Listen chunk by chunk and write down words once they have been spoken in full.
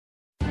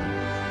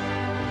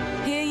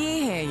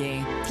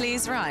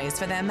Please rise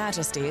for their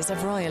majesties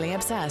of Royally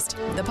Obsessed,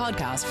 the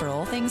podcast for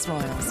all things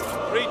royals.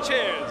 3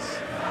 cheers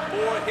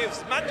for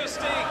His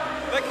Majesty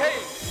the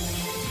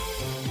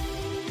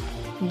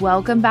King.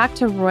 Welcome back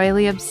to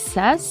Royally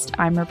Obsessed.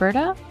 I'm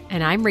Roberta.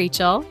 And I'm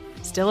Rachel.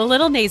 Still a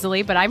little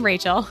nasally, but I'm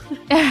Rachel.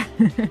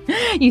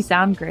 You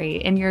sound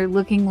great, and you're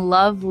looking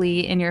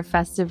lovely in your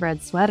festive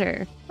red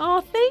sweater.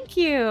 Oh, thank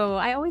you.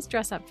 I always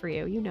dress up for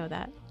you. You know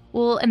that.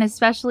 Well, and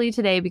especially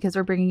today because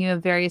we're bringing you a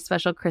very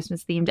special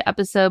Christmas-themed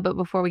episode. But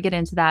before we get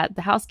into that,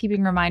 the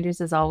housekeeping reminders,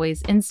 as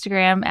always,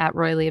 Instagram at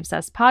Royally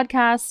Obsessed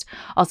Podcast.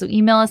 Also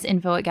email us,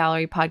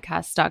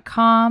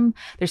 info@gallerypodcast.com.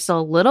 There's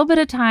still a little bit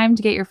of time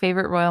to get your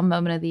favorite royal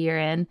moment of the year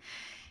in.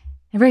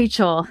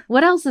 Rachel,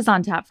 what else is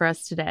on tap for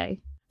us today?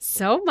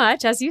 So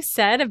much. As you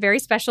said, a very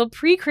special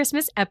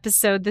pre-Christmas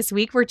episode this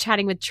week. We're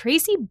chatting with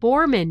Tracy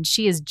Borman.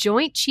 She is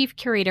Joint Chief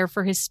Curator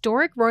for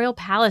Historic Royal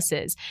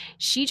Palaces.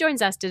 She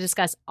joins us to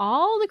discuss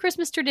all the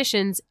Christmas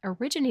traditions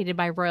originated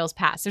by royals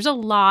past. There's a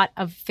lot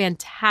of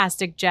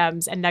fantastic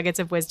gems and nuggets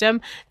of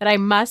wisdom that I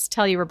must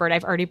tell you, Roberta,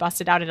 I've already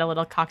busted out at a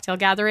little cocktail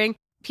gathering.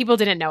 People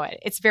didn't know it.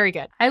 It's very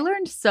good. I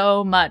learned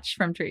so much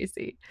from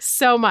Tracy.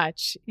 So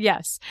much.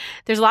 Yes.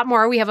 There's a lot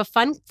more. We have a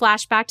fun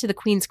flashback to the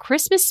Queen's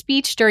Christmas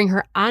speech during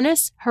her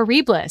Annus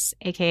Horribilis,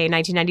 aka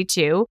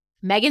 1992.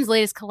 Meghan's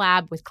latest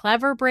collab with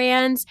Clever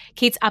Brands,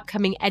 Kate's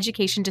upcoming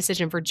education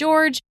decision for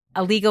George,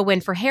 a legal win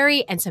for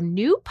Harry, and some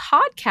new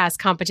podcast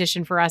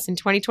competition for us in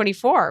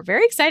 2024.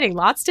 Very exciting.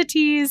 Lots to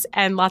tease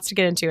and lots to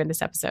get into in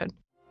this episode.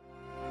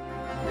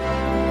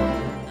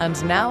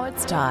 And now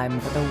it's time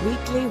for the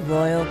weekly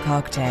royal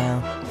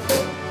cocktail.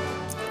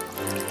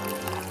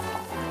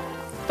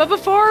 But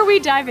before we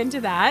dive into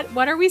that,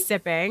 what are we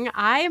sipping?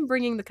 I am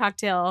bringing the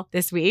cocktail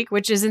this week,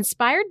 which is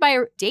inspired by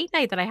a date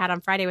night that I had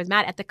on Friday with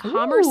Matt at the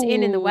Commerce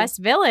Inn in the West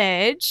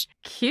Village.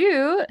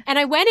 Cute. And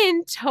I went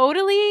in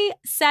totally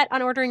set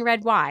on ordering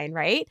red wine,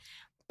 right?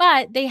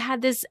 But they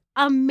had this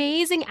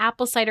amazing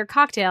apple cider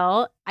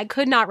cocktail. I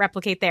could not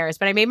replicate theirs,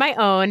 but I made my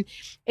own.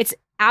 It's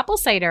apple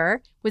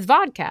cider with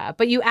vodka,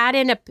 but you add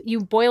in you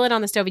boil it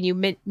on the stove and you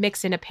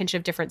mix in a pinch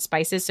of different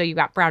spices. So you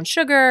got brown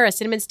sugar, a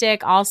cinnamon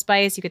stick,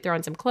 allspice. You could throw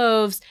in some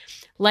cloves,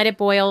 let it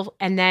boil,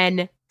 and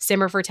then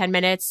simmer for 10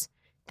 minutes.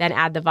 Then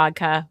add the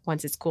vodka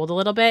once it's cooled a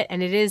little bit,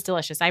 and it is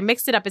delicious. I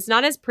mixed it up. It's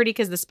not as pretty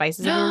because the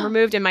spices have been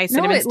removed, and my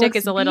cinnamon stick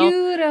is a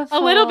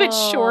little bit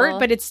short,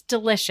 but it's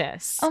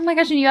delicious. Oh my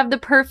gosh, and you have the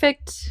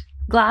perfect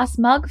glass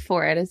mug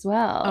for it as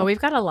well. Oh, we've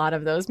got a lot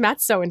of those.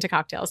 Matt's so into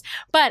cocktails.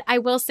 But I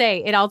will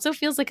say it also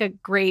feels like a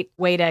great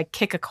way to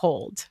kick a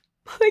cold.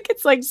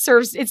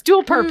 It's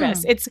dual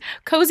purpose. It's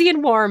cozy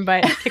and warm,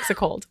 but it kicks a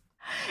cold.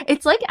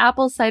 It's like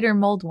apple cider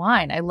mulled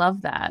wine. I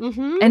love that.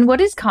 Mm-hmm. And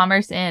what is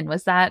Commerce Inn?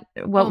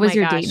 What was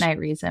your date night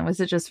reason? Was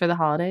it just for the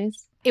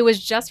holidays? It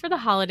was just for the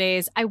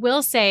holidays. I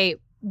will say,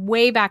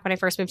 way back when I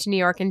first moved to New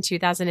York in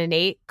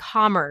 2008,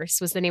 Commerce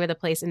was the name of the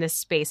place in this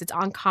space. It's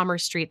on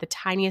Commerce Street, the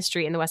tiniest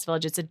street in the West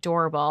Village. It's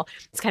adorable.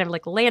 It's kind of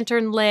like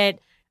lantern lit.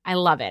 I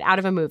love it. Out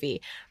of a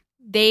movie.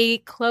 They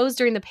closed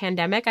during the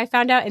pandemic, I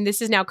found out, and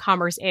this is now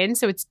Commerce Inn.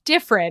 So it's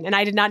different. And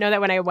I did not know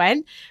that when I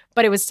went,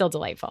 but it was still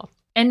delightful.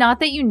 And not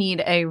that you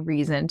need a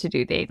reason to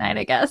do date night,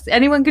 I guess.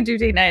 Anyone could do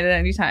date night at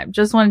any time.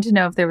 Just wanted to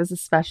know if there was a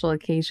special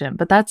occasion.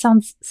 But that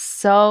sounds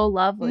so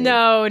lovely.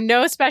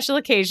 No special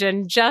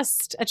occasion.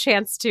 Just a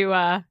chance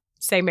to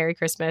say Merry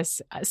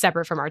Christmas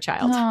separate from our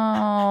child.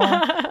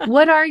 Oh.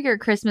 What are your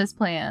Christmas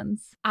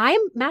plans? I'm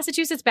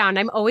Massachusetts bound.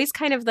 I'm always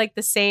kind of like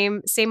the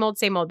same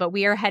old, but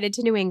we are headed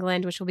to New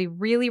England, which will be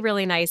really,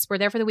 really nice. We're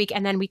there for the week,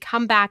 and then we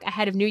come back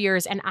ahead of New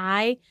Year's, and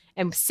I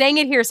am saying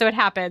it here so it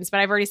happens, but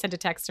I've already sent a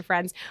text to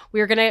friends.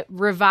 We are going to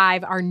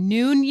revive our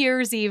New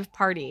Year's Eve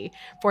party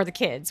for the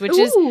kids, which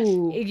is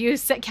you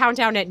count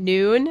down at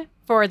noon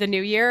for the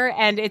new year,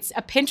 and it's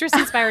a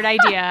Pinterest-inspired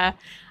idea.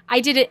 I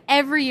did it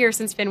every year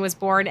since Finn was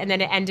born, and then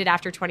it ended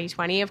after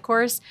 2020, of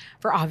course,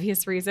 for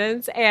obvious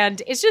reasons.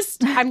 And it's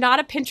just, I'm not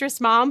a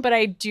Pinterest mom, but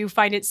I do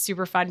find it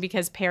super fun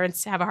because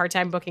parents have a hard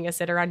time booking a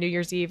sitter on New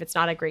Year's Eve. It's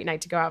not a great night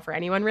to go out for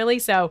anyone, really.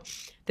 So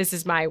this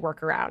is my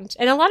workaround.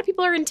 And a lot of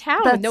people are in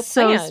town with no plans.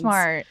 That's so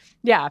smart.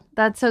 Yeah.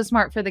 That's so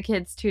smart for the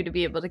kids, too, to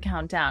be able to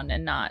count down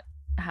and not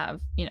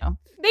have,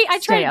 I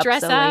try to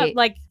dress so up. late.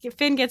 Like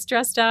Finn gets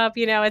dressed up.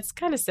 It's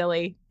kind of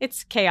silly.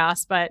 It's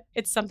chaos, but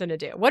it's something to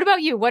do. What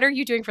about you? What are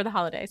you doing for the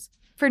holidays?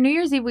 For New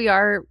Year's Eve, we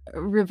are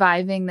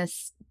reviving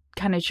this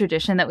kind of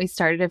tradition that we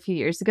started a few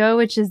years ago,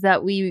 which is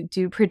that we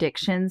do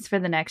predictions for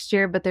the next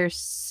year. But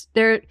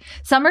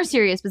some are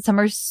serious, but some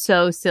are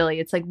so silly.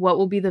 It's like, what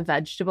will be the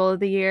vegetable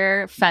of the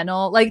year?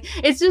 Fennel. Like,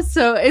 it's just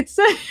so. It's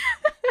Wait,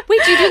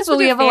 do you do this with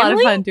we your have a lot of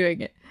family? fun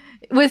doing it.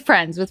 With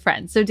friends.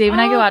 So Dave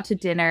and I go out to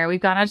dinner. We've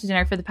gone out to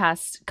dinner for the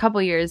past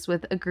couple years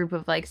with a group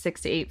of like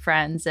 6 to 8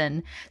 friends.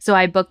 And so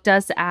I booked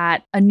us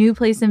at a new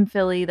place in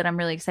Philly that I'm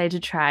really excited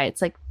to try.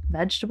 It's like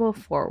vegetable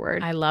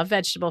forward. I love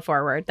vegetable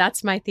forward.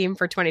 That's my theme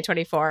for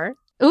 2024.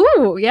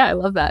 Ooh, yeah, I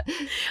love that.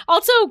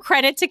 Also,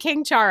 credit to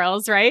King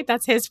Charles, right?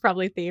 That's his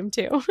probably theme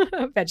too.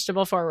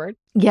 Vegetable forward.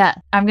 Yeah,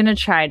 I'm going to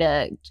try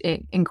to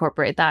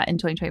incorporate that in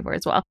 2024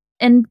 as well.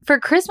 And for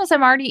Christmas,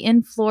 I'm already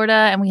in Florida,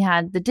 and we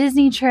had the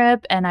Disney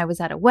trip, and I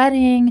was at a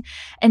wedding,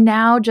 and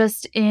now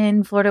just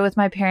in Florida with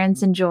my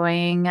parents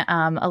enjoying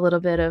a little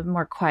bit of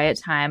more quiet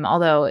time,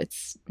 although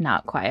it's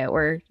not quiet.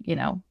 We're,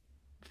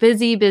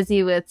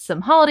 busy with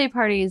some holiday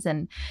parties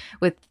and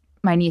with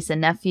my niece and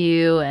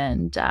nephew.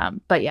 And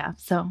but yeah,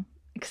 so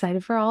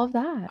excited for all of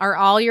that. Are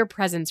all your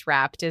presents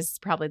wrapped is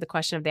probably the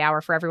question of the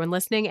hour for everyone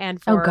listening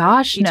and for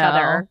each no.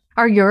 other.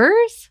 Are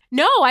yours?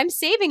 No, I'm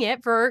saving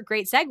it for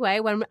great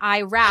segue when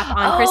I wrap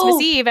on Christmas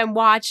Eve and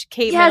watch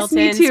Kate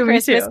Middleton's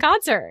Christmas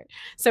concert.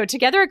 So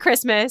together at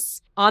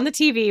Christmas on the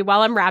TV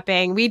while I'm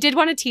wrapping, we did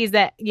want to tease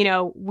that,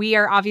 we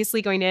are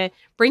obviously going to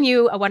bring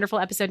you a wonderful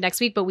episode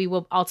next week, but we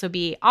will also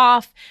be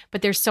off.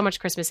 But there's so much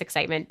Christmas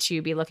excitement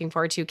to be looking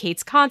forward to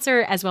Kate's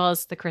concert as well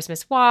as the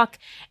Christmas walk.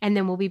 And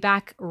then we'll be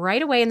back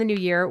right away in the new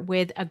year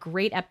with a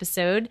great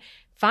episode.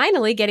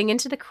 Finally, getting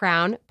into The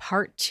Crown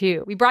Part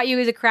 2. We brought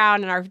you The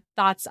Crown and our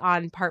thoughts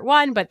on Part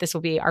 1, but this will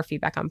be our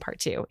feedback on Part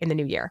 2 in the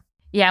new year.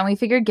 Yeah, and we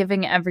figured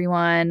giving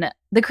everyone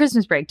the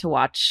Christmas break to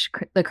watch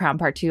The Crown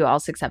Part 2, all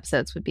 6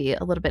 episodes, would be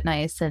a little bit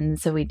nice, and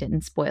so we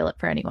didn't spoil it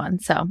for anyone.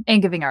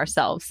 And giving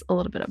ourselves a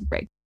little bit of a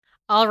break.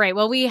 All right.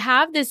 Well, we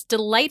have this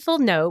delightful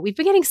note. We've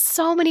been getting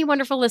so many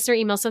wonderful listener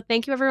emails. So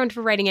thank you, everyone,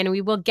 for writing in. And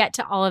we will get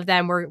to all of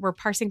them. We're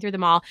parsing through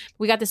them all.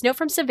 We got this note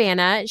from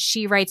Savannah.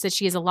 She writes that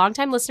she is a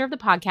longtime listener of the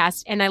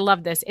podcast. And I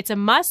love this. It's a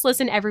must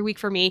listen every week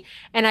for me.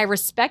 And I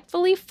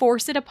respectfully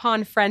force it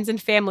upon friends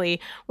and family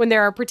when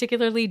there are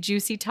particularly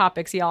juicy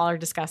topics y'all are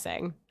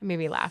discussing. It made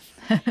me laugh.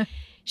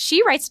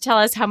 She writes to tell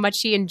us how much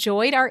she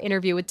enjoyed our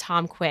interview with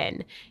Tom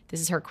Quinn. This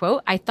is her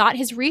quote. I thought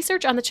his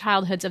research on the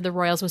childhoods of the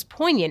royals was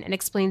poignant and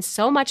explains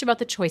so much about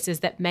the choices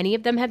that many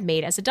of them have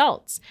made as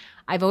adults.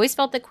 I've always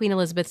felt that Queen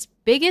Elizabeth's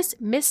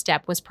biggest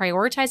misstep was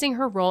prioritizing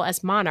her role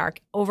as monarch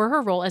over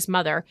her role as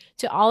mother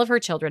to all of her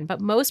children, but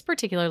most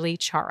particularly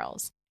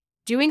Charles.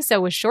 Doing so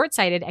was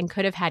short-sighted and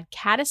could have had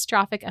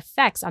catastrophic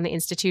effects on the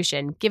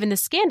institution, given the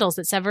scandals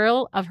that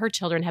several of her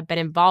children have been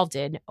involved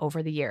in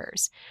over the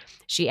years.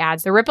 She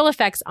adds, the ripple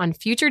effects on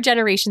future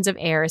generations of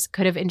heirs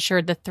could have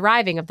ensured the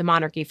thriving of the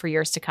monarchy for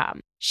years to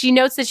come. She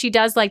notes that she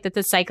does like that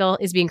the cycle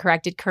is being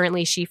corrected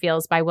currently, she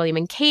feels, by William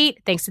and Kate,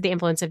 thanks to the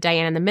influence of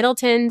Diana and the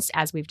Middletons,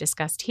 as we've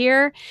discussed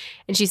here.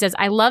 And she says,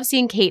 I love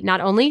seeing Kate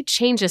not only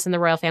change this in the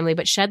royal family,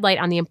 but shed light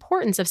on the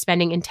importance of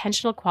spending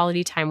intentional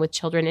quality time with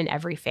children in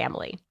every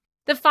family.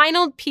 The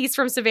final piece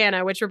from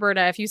Savannah, which,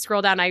 Roberta, if you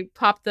scroll down, I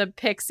popped the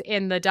pics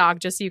in the doc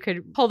just so you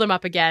could pull them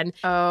up again.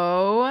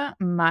 Oh,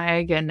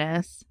 my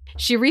goodness.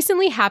 She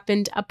recently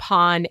happened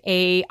upon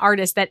a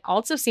artist that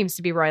also seems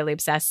to be royally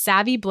obsessed.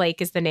 Savvy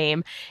Blake is the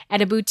name,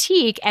 at a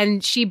boutique,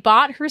 and she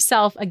bought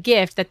herself a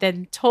gift that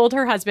then told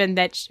her husband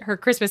that her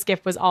Christmas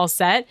gift was all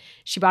set.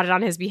 She bought it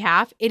on his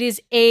behalf. It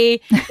is a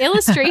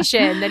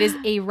illustration that is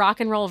a rock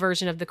and roll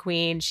version of the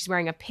Queen. She's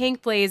wearing a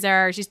pink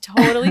blazer. She's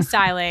totally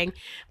styling,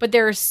 but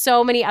there are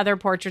so many other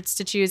portraits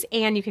to choose,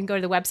 and you can go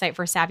to the website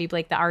for Savvy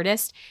Blake, the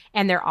artist,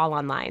 and they're all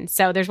online.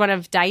 So there's one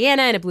of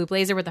Diana in a blue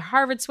blazer with a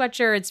Harvard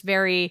sweatshirt. It's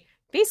very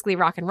basically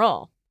rock and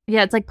roll.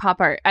 Yeah, it's like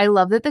pop art. I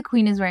love that the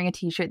Queen is wearing a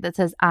t-shirt that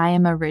says, I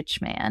am a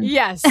rich man.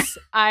 Yes,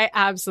 I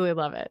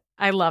absolutely love it.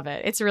 I love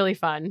it. It's really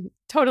fun.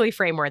 Totally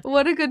frame-worthy.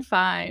 What a good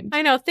find.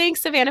 I know.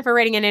 Thanks, Savannah, for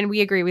writing in, and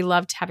we agree. We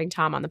loved having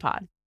Tom on the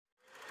pod.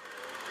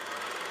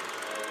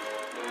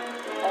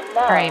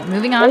 All right,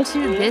 moving on to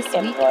This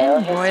Week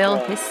in Royal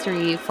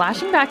History.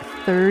 Flashing back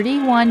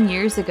 31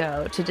 years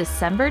ago to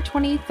December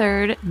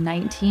 23rd,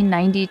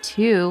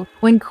 1992,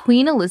 when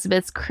Queen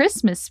Elizabeth's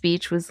Christmas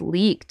speech was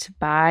leaked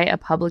by a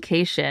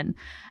publication.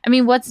 I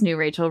mean, what's new,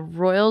 Rachel?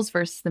 Royals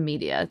versus the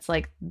media. It's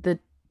like the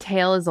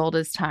tale as old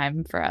as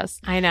time for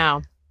us. I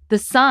know. The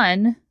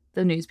Sun,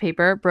 the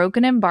newspaper, broke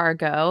an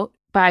embargo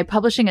by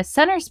publishing a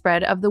center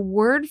spread of the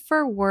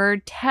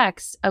word-for-word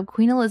text of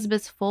Queen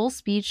Elizabeth's full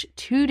speech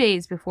 2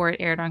 days before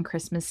it aired on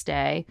Christmas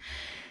Day.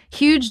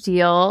 Huge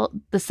deal.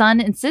 The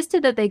Sun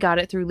insisted that they got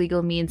it through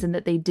legal means and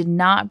that they did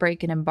not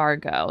break an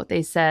embargo.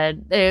 They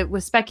said it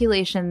was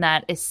speculation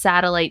that a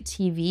satellite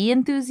TV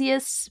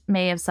enthusiast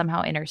may have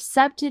somehow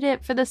intercepted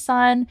it for the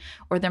Sun,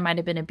 or there might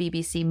have been a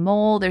BBC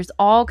mole. There's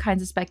all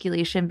kinds of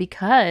speculation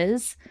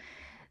because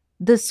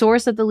the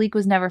source of the leak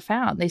was never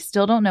found. They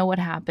still don't know what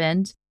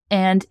happened.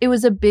 And it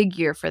was a big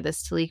year for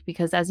this to leak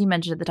because, as you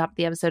mentioned at the top of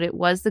the episode, it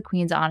was the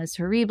Queen's Annus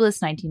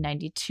Horribilis,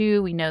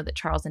 1992. We know that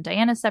Charles and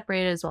Diana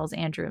separated, as well as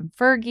Andrew and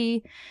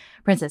Fergie.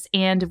 Princess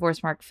Anne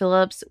divorced Mark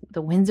Phillips.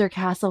 The Windsor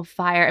Castle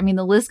fire. I mean,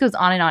 the list goes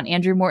on and on.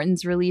 Andrew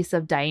Morton's release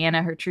of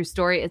Diana, her true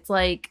story. It's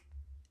like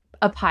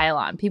a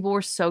pile-on. People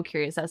were so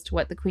curious as to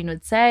what the Queen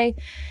would say.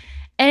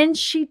 And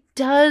she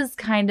does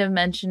kind of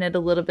mention it a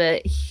little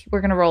bit.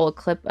 We're going to roll a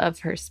clip of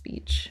her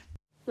speech.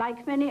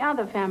 Like many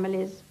other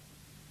families,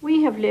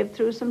 we have lived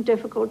through some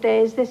difficult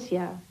days this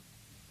year.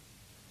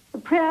 The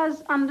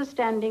prayers,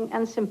 understanding,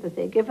 and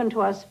sympathy given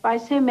to us by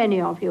so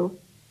many of you,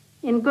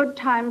 in good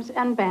times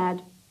and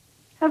bad,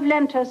 have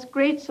lent us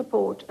great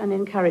support and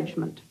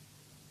encouragement.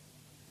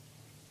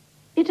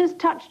 It has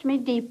touched me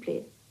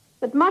deeply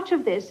that much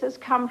of this has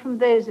come from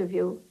those of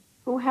you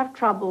who have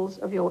troubles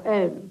of your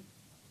own.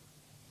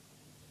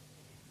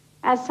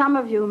 As some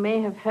of you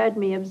may have heard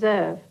me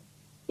observe,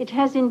 it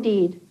has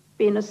indeed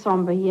been a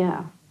somber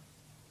year.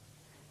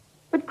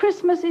 But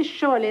Christmas is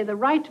surely the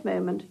right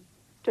moment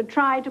to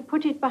try to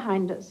put it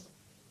behind us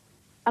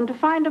and to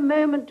find a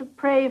moment to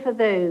pray for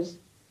those,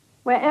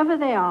 wherever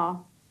they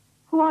are,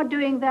 who are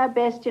doing their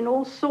best in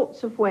all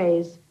sorts of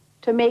ways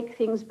to make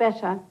things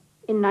better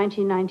in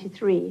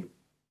 1993.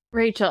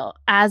 Rachel,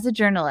 as a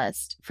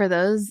journalist, for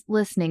those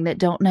listening that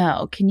don't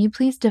know, can you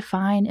please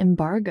define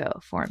embargo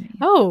for me?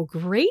 Oh,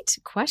 great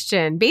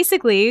question.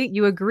 Basically,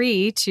 you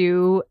agree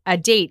to a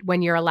date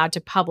when you're allowed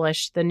to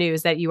publish the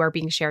news that you are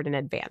being shared in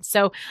advance.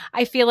 So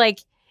I feel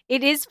like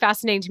it is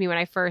fascinating to me when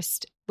I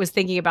first was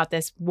thinking about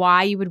this,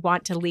 why you would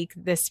want to leak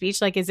this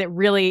speech. Like, is it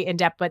really in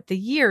depth? But the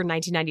year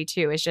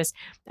 1992 is just,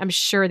 I'm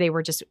sure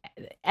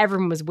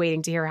everyone was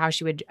waiting to hear how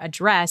she would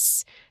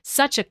address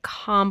such a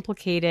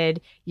complicated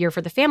year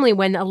for the family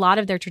when a lot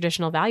of their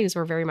traditional values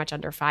were very much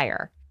under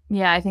fire.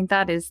 Yeah, I think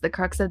that is the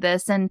crux of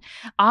this. And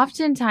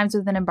oftentimes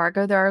with an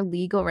embargo, there are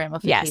legal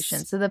ramifications.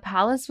 Yes. So the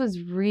palace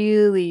was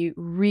really,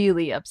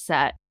 really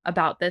upset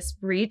about this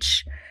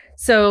breach.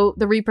 So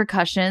the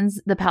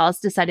repercussions, the palace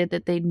decided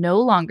that they no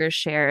longer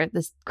share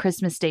this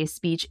Christmas Day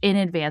speech in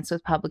advance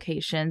with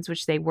publications,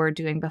 which they were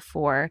doing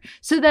before,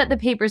 so that the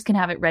papers can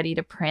have it ready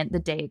to print the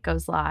day it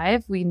goes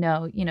live. We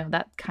know,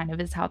 that kind of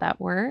is how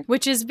that works.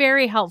 Which is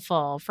very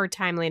helpful for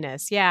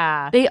timeliness.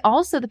 Yeah. The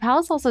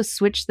palace also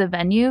switched the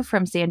venue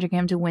from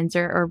Sandringham to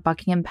Windsor or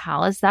Buckingham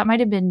Palace. That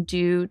might have been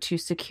due to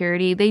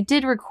security. They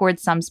did record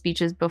some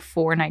speeches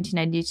before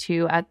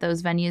 1992 at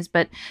those venues,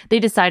 but they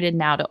decided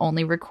now to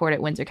only record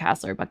at Windsor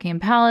Castle or Buckingham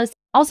Palace.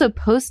 Also,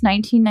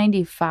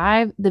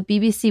 post-1995, the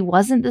BBC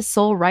wasn't the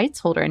sole rights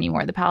holder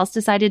anymore. The palace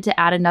decided to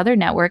add another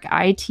network,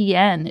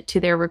 ITN, to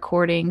their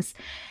recordings.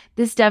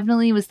 This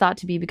definitely was thought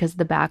to be because of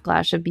the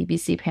backlash of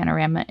BBC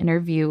Panorama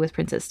interview with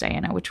Princess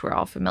Diana, which we're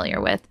all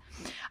familiar with.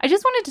 I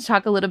just wanted to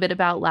talk a little bit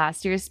about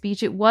last year's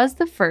speech. It was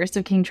the first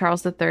of King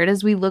Charles III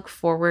as we look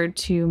forward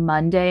to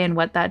Monday and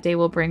what that day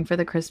will bring for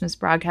the Christmas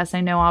broadcast. I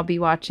know I'll be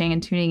watching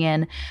and tuning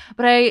in,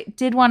 but I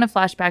did want to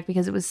flash back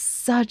because it was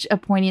such a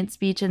poignant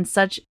speech and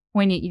such a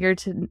poignant year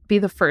to be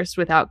the first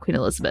without Queen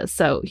Elizabeth.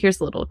 So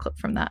here's a little clip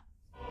from that.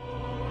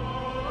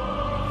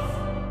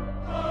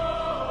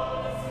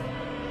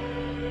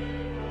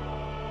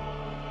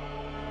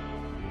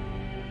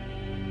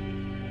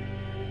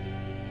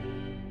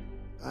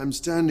 I'm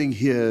standing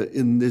here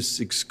in this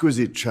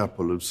exquisite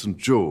chapel of St.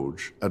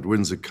 George at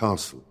Windsor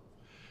Castle,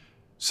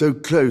 so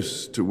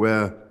close to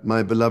where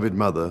my beloved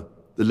mother,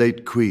 the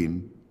late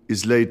Queen,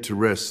 is laid to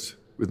rest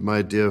with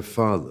my dear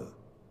father.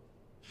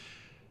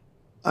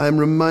 I am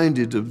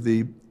reminded of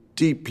the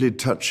deeply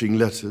touching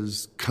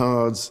letters,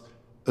 cards,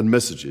 and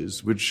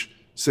messages which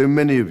so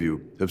many of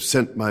you have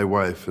sent my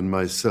wife and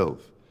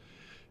myself,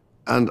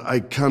 and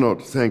I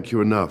cannot thank you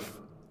enough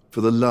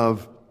for the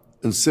love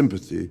and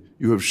sympathy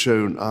you have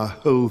shown our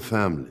whole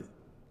family.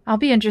 I'll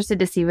be interested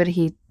to see what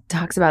he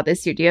talks about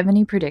this year. Do you have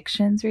any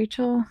predictions,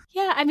 Rachel?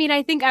 Yeah,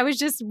 I think I was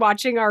just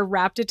watching our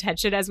rapt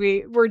attention as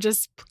we were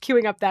just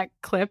queuing up that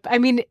clip.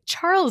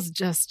 Charles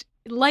just,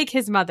 like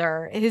his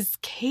mother, his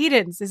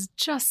cadence is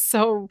just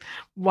so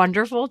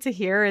wonderful to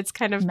hear. It's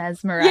kind of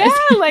mesmerizing.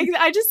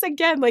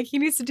 Yeah, he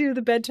needs to do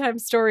the bedtime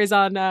stories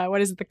on,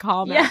 the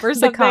Calm app or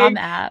something. The Calm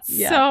app.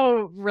 Yeah.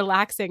 So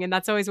relaxing. And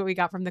that's always what we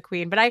got from the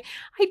Queen. But I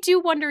do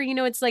wonder,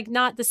 it's like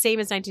not the same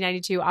as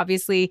 1992.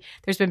 Obviously,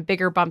 there's been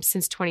bigger bumps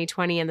since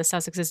 2020 and the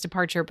Sussex's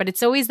departure. But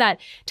it's always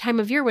that time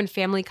of year when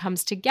family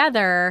comes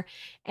together.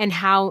 And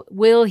how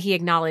will he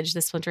acknowledge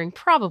the splintering?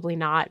 Probably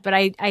not. But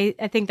I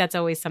think that's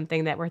always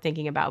something that we're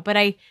thinking about. But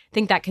I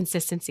think that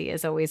consistency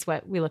is always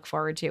what we look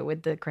forward to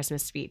with the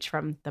Christmas speech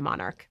from the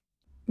monarch.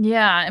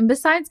 Yeah. And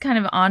besides kind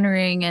of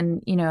honoring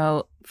and,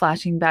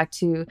 flashing back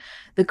to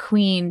the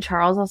Queen,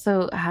 Charles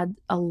also had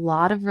a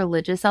lot of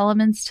religious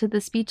elements to the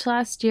speech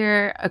last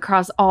year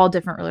across all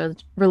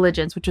different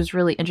religions, which was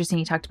really interesting.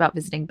 He talked about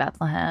visiting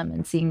Bethlehem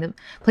and seeing the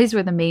place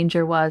where the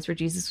manger was, where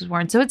Jesus was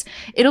born. So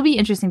it'll be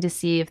interesting to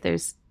see if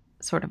there's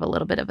sort of a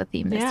little bit of a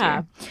theme this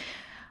year.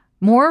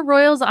 More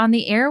royals on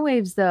the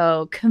airwaves,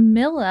 though.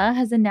 Camilla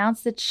has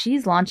announced that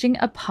she's launching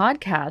a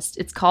podcast.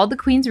 It's called The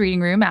Queen's Reading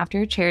Room, after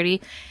her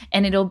charity,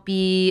 and it'll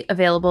be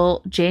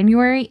available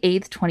January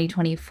 8th,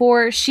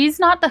 2024. She's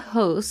not the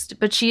host,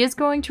 but she is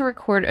going to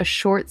record a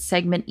short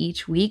segment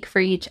each week for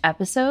each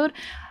episode.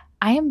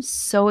 I am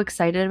so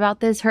excited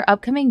about this. Her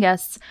upcoming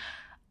guests,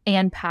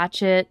 Ann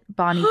Patchett,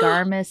 Bonnie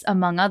Garmis,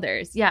 among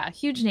others. Yeah,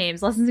 huge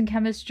names. Lessons in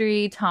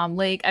Chemistry, Tom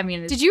Lake.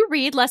 Did you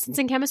read Lessons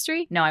in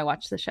Chemistry? No, I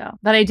watched the show.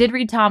 But I did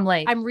read Tom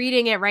Lake. I'm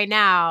reading it right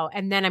now,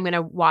 and then I'm going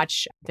to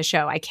watch the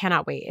show. I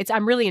cannot wait.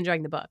 I'm really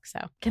enjoying the book.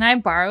 So, can I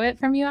borrow it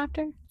from you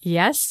after?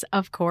 Yes,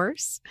 of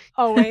course.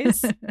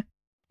 Always.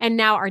 And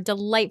now our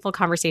delightful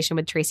conversation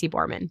with Tracy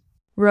Borman.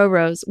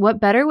 Roros, what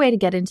better way to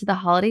get into the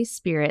holiday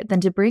spirit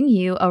than to bring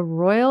you a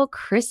royal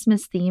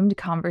Christmas-themed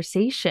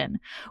conversation?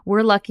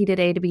 We're lucky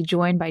today to be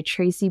joined by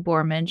Tracy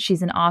Borman.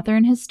 She's an author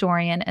and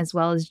historian, as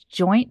well as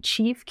Joint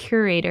Chief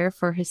Curator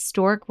for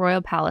Historic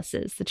Royal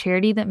Palaces, the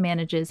charity that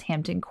manages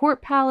Hampton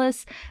Court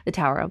Palace, the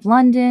Tower of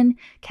London,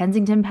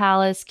 Kensington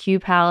Palace, Kew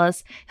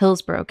Palace,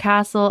 Hillsborough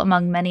Castle,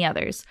 among many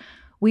others.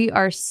 We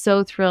are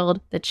so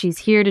thrilled that she's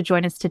here to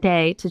join us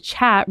today to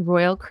chat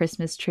royal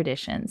Christmas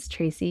traditions.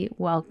 Tracy,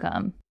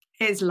 welcome.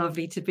 It's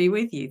lovely to be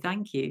with you.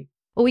 Thank you.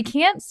 Well, we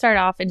can't start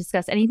off and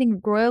discuss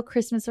anything royal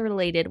Christmas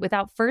related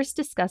without first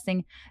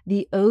discussing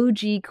the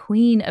OG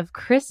Queen of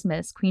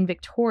Christmas, Queen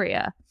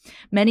Victoria.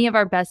 Many of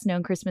our best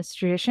known Christmas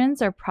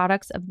traditions are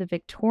products of the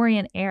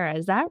Victorian era.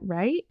 Is that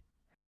right?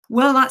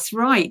 Well, that's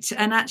right.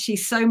 And actually,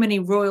 so many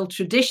royal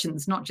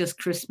traditions, not just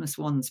Christmas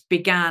ones,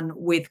 began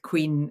with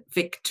Queen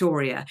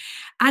Victoria.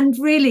 And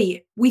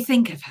really, we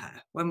think of her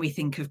when we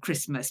think of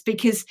Christmas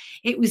because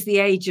it was the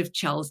age of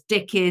Charles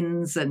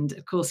Dickens and,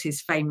 of course,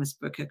 his famous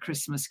book, A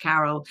Christmas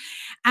Carol.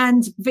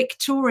 And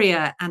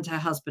Victoria and her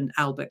husband,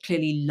 Albert,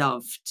 clearly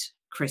loved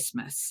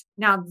Christmas.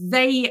 Now,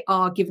 they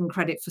are given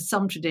credit for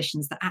some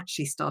traditions that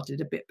actually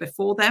started a bit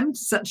before them,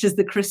 such as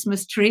the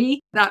Christmas tree.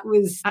 That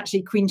was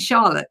actually Queen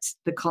Charlotte,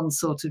 the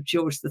consort of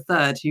George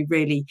III, who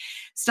really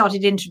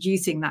started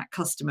introducing that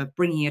custom of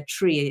bringing a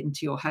tree into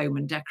your home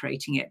and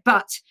decorating it.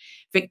 But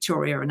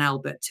Victoria and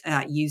Albert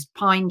used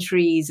pine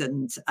trees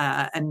and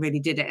really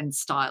did it in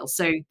style.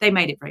 So they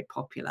made it very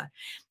popular.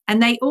 And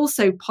they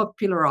also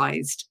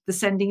popularized the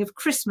sending of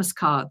Christmas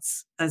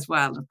cards as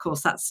well. Of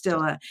course, that's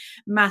still a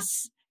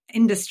mass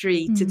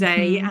industry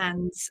today. Mm-hmm.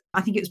 And I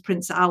think it was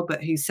Prince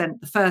Albert who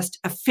sent the first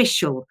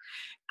official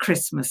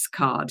Christmas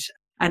card.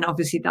 And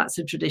obviously that's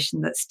a tradition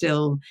that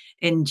still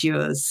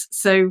endures.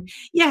 So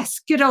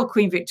yes, good old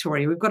Queen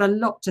Victoria. We've got a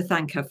lot to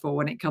thank her for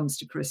when it comes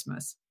to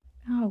Christmas.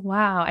 Oh,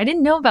 wow. I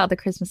didn't know about the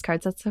Christmas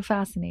cards. That's so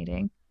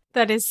fascinating.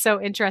 That is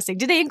so interesting.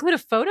 Did they include a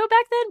photo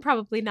back then?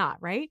 Probably not,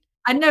 right?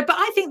 I know, but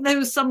I think there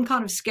was some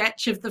kind of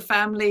sketch of the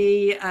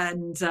family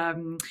and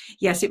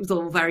yes, it was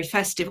all very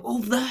festive.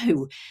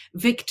 Although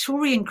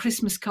Victorian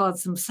Christmas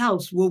cards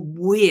themselves were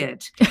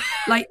weird.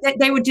 Like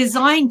they were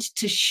designed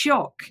to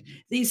shock.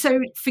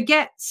 So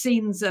forget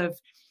scenes of,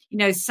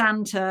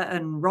 Santa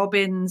and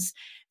robins.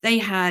 They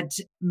had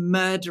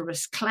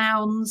murderous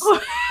clowns,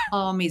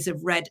 armies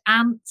of red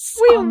ants.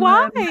 Wait,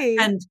 why?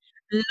 And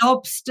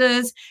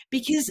lobsters,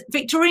 because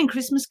Victorian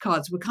Christmas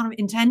cards were kind of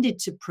intended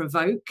to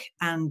provoke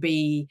and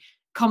be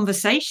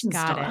conversation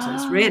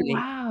starters, really.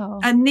 Wow.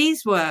 And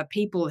these were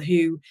people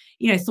who,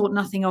 thought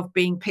nothing of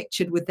being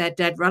pictured with their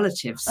dead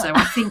relatives. So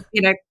I think,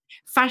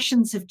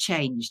 fashions have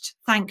changed,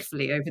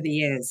 thankfully, over the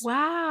years.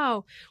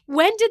 Wow.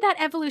 When did that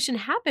evolution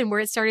happen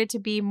where it started to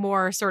be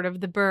more sort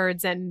of the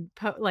birds and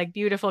like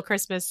beautiful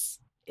Christmas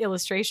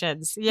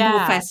illustrations? Yeah.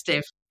 More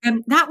festive.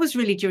 That was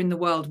really during the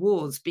World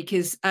Wars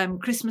because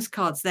Christmas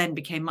cards then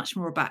became much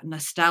more about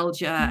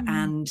nostalgia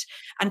and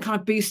kind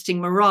of boosting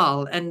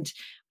morale. And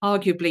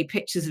arguably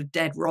pictures of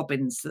dead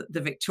robins that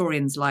the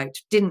Victorians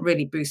liked didn't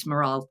really boost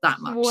morale that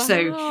much. Wow.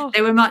 So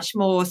they were much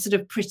more sort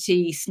of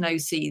pretty snow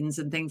scenes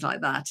and things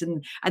like that.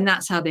 And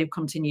that's how they've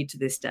continued to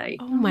this day.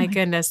 Oh my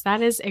goodness.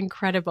 That is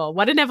incredible.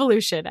 What an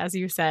evolution, as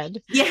you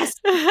said. Yes.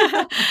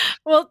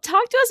 Well,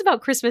 talk to us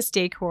about Christmas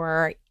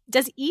decor.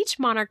 Does each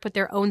monarch put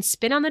their own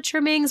spin on the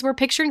trimmings? We're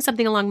picturing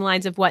something along the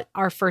lines of what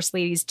our first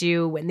ladies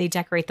do when they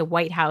decorate the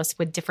White House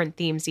with different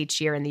themes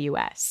each year in the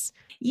US.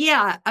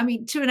 Yeah, I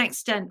mean, to an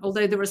extent,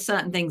 although there are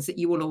certain things that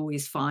you will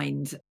always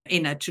find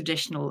in a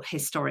traditional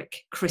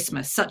historic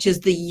Christmas, such as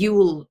the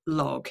Yule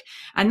log.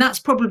 And that's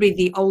probably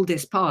the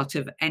oldest part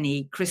of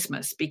any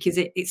Christmas because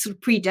it sort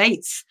of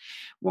predates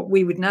what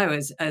we would know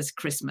as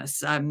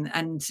Christmas.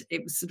 And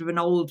it was sort of an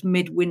old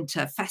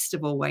midwinter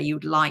festival where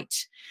you'd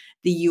light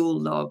the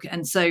Yule log.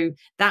 And so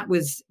that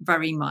was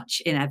very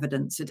much in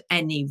evidence at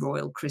any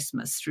royal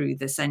Christmas through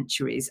the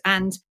centuries.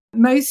 And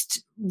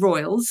most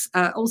royals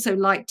also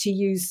like to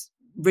use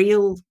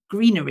real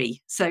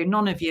greenery. So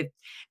none of your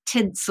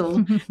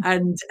tinsel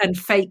and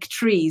fake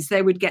trees.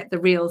 They would get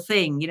the real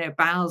thing,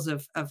 boughs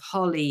of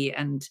holly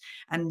and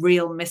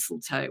real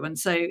mistletoe. And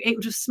so it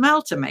would have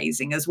smelt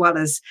amazing as well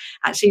as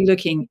actually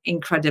looking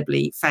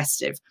incredibly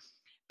festive.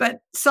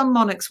 But some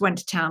monarchs went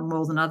to town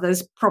more than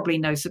others. Probably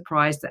no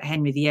surprise that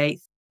Henry VIII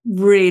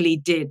really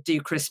did do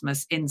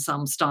Christmas in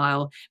some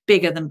style,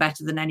 bigger than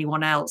better than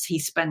anyone else. He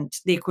spent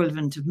the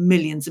equivalent of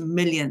millions and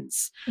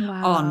millions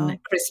on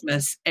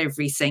Christmas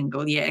every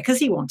single year because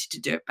he wanted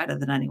to do it better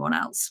than anyone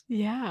else.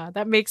 Yeah,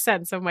 that makes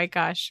sense. Oh my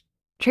gosh.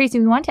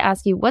 Tracy, we want to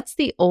ask you, what's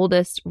the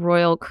oldest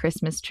royal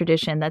Christmas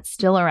tradition that's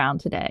still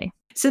around today?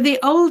 So the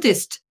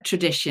oldest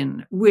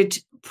tradition would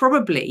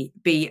probably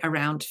be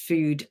around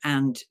food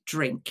and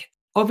drink.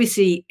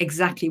 Obviously,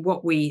 exactly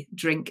what we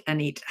drink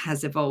and eat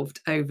has evolved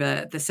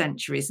over the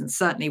centuries, and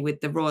certainly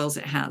with the royals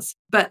it has.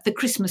 But the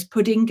Christmas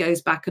pudding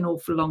goes back an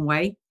awful long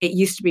way. It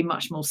used to be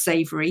much more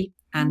savoury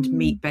and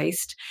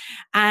meat-based.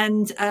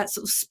 And sort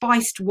of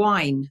spiced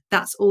wine,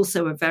 that's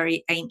also a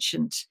very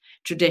ancient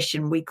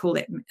tradition. We call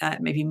it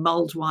maybe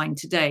mulled wine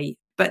today.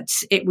 but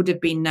it would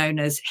have been known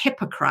as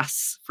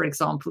Hippocras, for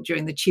example,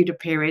 during the Tudor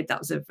period. That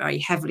was a very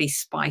heavily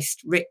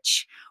spiced,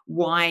 rich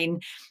wine.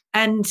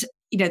 And,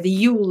 the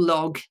Yule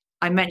log,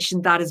 I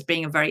mentioned that as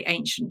being a very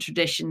ancient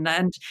tradition.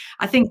 And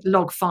I think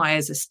log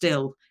fires are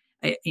still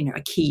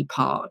a key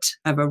part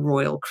of a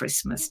royal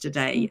Christmas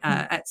today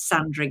at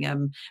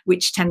Sandringham,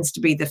 which tends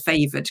to be the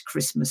favoured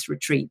Christmas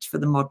retreat for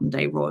the modern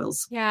day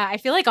royals. Yeah, I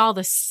feel like all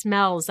the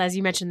smells, as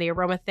you mentioned, the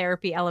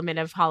aromatherapy element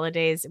of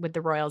holidays with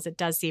the royals, it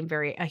does seem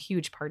a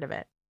huge part of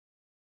it.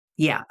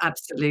 Yeah,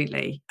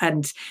 absolutely.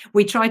 And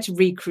we try to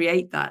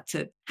recreate that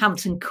at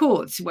Hampton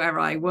Court, where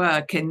I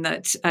work, in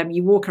that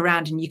you walk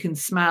around and you can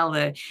smell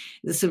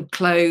the sort of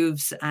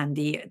cloves and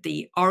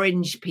the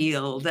orange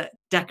peel that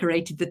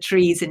decorated the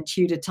trees in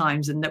Tudor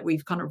times and that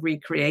we've kind of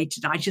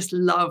recreated. I just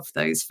love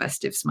those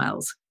festive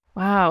smells.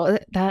 Wow,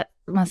 that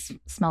must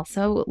smell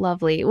so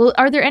lovely. Well,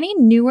 are there any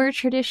newer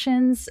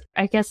traditions?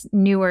 I guess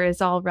newer is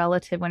all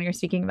relative when you're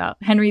speaking about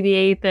Henry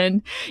VIII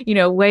and,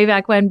 way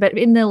back when, but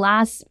in the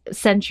last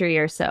century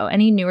or so,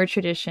 any newer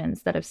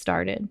traditions that have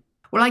started?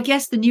 Well, I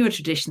guess the newer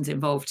traditions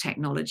involve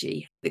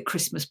technology. The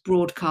Christmas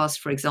broadcast,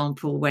 for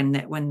example, when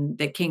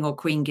the king or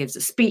queen gives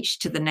a speech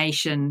to the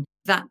nation,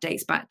 that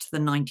dates back to the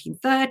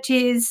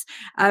 1930s.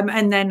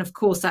 And then, of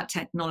course, that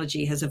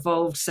technology has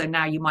evolved. So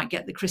now you might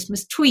get the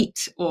Christmas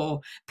tweet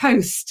or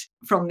post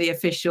from the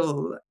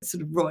official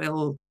sort of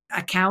royal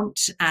account,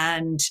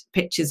 and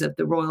pictures of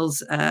the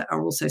royals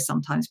are also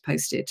sometimes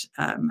posted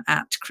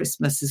at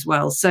Christmas as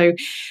well. So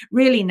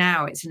really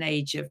now it's an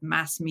age of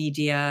mass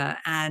media,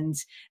 and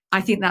I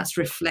think that's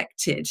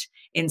reflected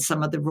in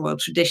some of the royal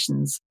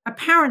traditions.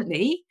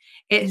 Apparently,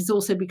 it has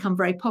also become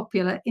very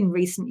popular in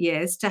recent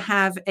years to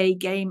have a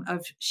game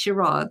of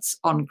charades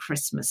on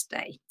Christmas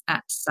Day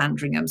at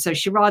Sandringham. So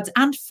charades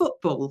and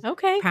football,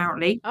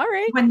 apparently, all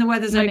right, when the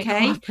weather's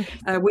okay,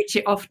 which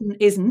it often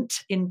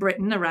isn't in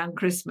Britain around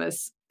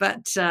Christmas.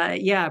 But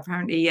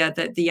apparently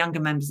the younger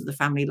members of the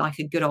family like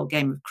a good old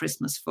game of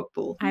Christmas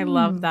football. I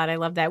love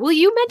that. Well,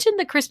 you mentioned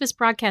the Christmas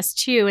broadcast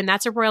too, and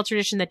that's a royal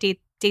tradition that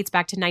dates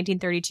back to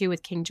 1932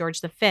 with King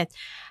George V.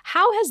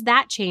 How has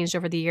that changed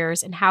over the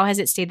years, and how has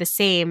it stayed the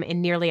same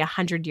in nearly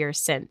 100 years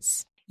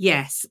since?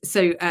 Yes.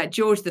 So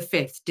George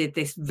V did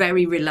this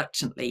very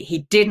reluctantly.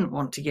 He didn't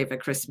want to give a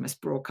Christmas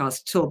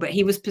broadcast at all, but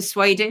he was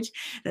persuaded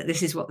that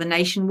this is what the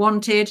nation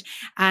wanted.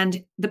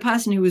 And the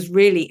person who was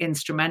really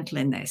instrumental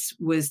in this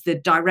was the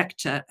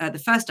director, the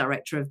first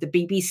director of the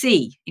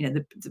BBC,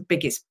 the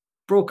biggest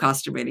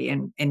broadcaster really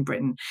in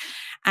Britain.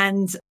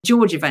 And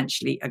George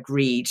eventually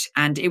agreed,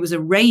 and it was a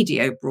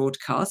radio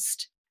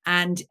broadcast.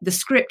 And the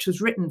script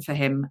was written for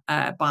him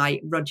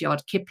by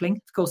Rudyard Kipling,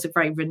 of course, a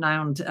very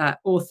renowned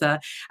author.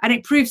 And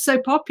it proved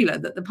so popular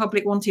that the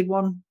public wanted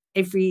one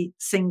every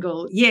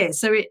single year.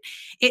 So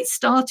it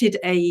started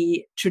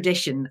a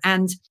tradition,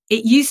 and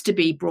it used to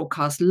be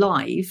broadcast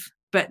live,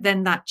 but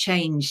then that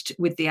changed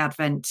with the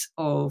advent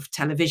of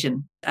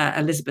television.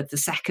 Elizabeth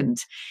II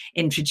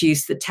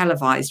introduced the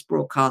televised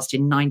broadcast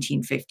in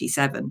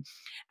 1957.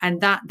 And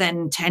that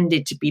then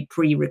tended to be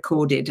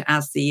pre-recorded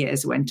as the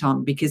years went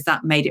on, because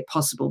that made it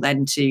possible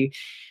then to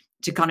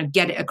kind of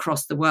get it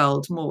across the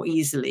world more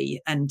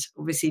easily. And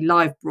obviously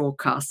live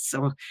broadcasts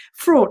are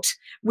fraught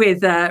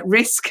with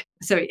risk.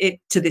 So it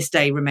to this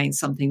day remains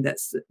something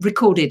that's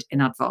recorded in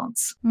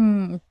advance.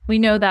 We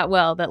know that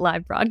well, that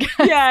live broadcasts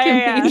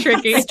can be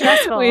tricky.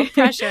 Stressful,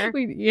 pressure.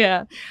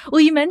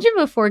 Well, you mentioned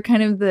before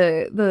kind of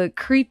the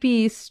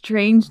creepy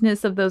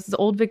strangeness of those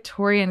old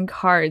Victorian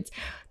cards.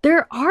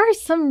 There are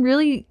some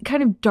really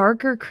kind of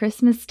darker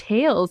Christmas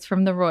tales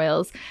from the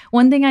royals.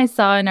 One thing I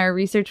saw in our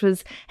research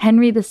was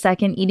Henry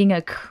II eating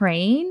a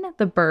crane,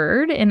 the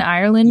bird, in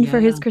Ireland for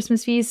his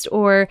Christmas feast,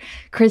 or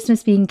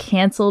Christmas being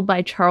canceled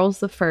by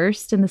Charles I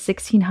in the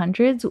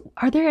 1600s.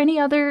 Are there any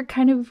other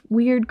kind of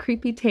weird,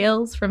 creepy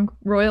tales from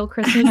royal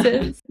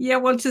Christmases?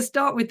 Well, to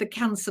start with the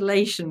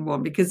cancellation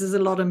one, because there's a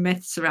lot of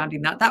myths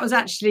surrounding that. That was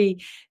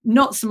actually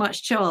not so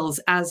much Charles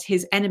as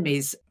his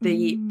enemies,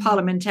 the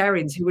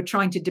parliamentarians who were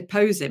trying to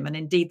depose him, and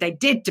indeed they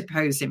did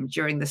depose him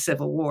during the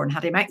Civil War and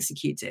had him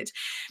executed.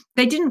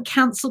 They didn't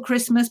cancel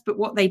Christmas, but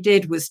what they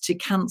did was to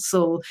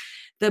cancel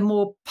the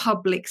more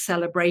public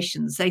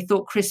celebrations. They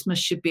thought Christmas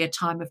should be a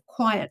time of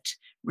quiet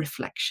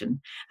reflection.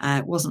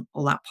 It wasn't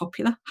all that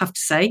popular, I have to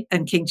say,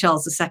 and King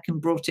Charles II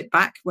brought it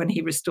back when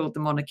he restored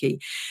the monarchy.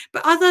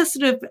 But other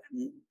sort of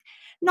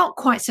not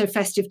quite so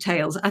festive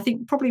tales, I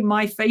think probably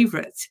my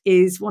favourite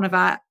is one of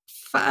our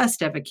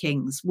first ever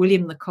kings,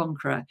 William the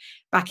Conqueror,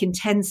 back in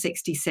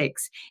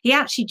 1066. He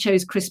actually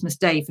chose Christmas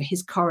Day for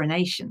his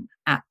coronation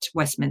at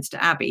Westminster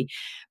Abbey,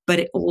 but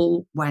it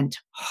all went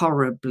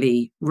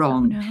horribly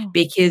wrong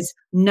because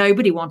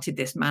nobody wanted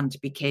this man to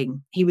be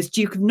king. He was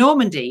Duke of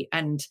Normandy,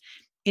 and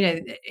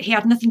he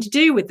had nothing to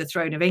do with the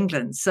throne of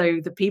England. So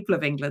the people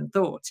of England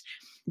thought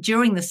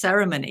during the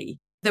ceremony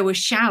There were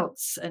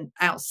shouts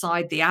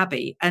outside the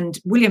Abbey, and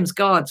William's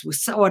guards were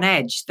so on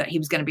edge that he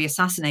was going to be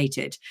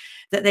assassinated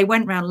that they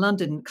went around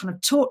London kind of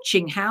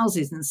torching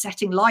houses and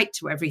setting light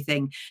to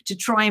everything to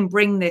try and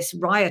bring this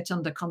riot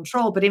under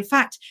control. But in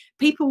fact,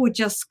 people were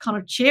just kind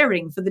of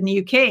cheering for the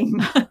new king.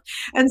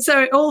 And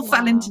so it all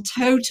fell into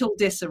total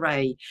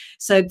disarray.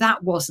 So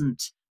that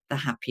wasn't the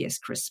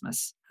happiest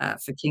Christmas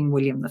for King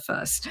William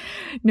I.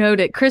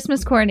 Noted.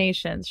 Christmas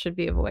coronations should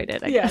be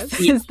avoided, I guess, Yes.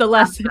 is the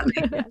lesson.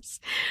 Yes,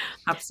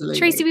 absolutely.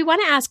 Tracy, we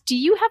want to ask, do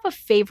you have a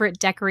favorite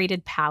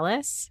decorated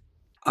palace?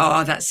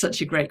 Oh, that's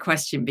such a great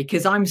question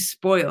because I'm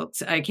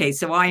spoilt. Okay,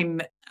 so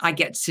I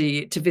get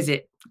to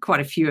visit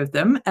quite a few of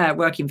them,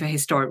 working for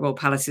historic royal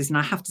palaces. And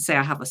I have to say,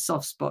 I have a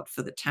soft spot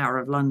for the Tower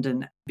of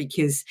London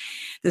because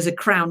there's a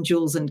crown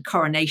jewels and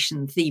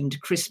coronation themed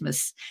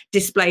Christmas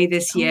display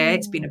this year.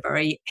 It's been a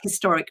very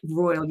historic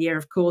royal year,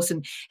 of course.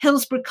 And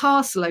Hillsborough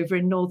Castle over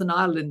in Northern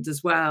Ireland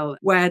as well,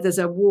 where there's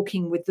a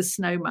walking with the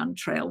snowman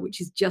trail,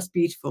 which is just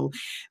beautiful.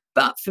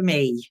 But for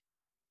me,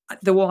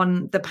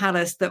 the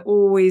palace that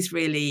always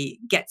really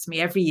gets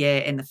me every year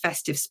in the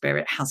festive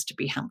spirit has to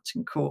be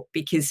Hampton Court,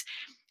 because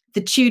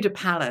the Tudor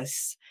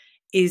palace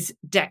is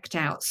decked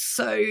out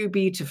so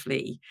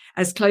beautifully,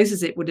 as close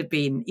as it would have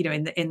been,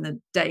 in the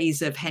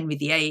days of Henry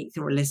VIII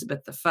or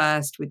Elizabeth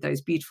I, with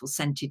those beautiful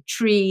scented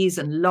trees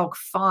and log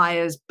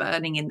fires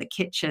burning in the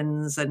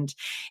kitchens. And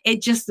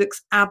it just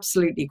looks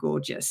absolutely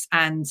gorgeous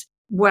and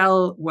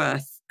well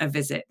worth a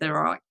visit. There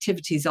are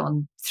activities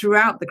on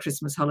throughout the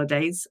Christmas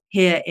holidays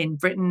here in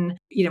Britain.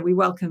 We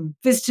welcome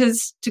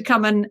visitors to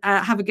come and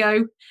have a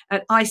go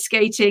at ice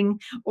skating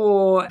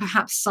or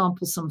perhaps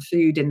sample some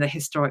food in the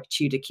historic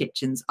Tudor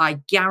kitchens. I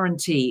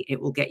guarantee it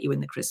will get you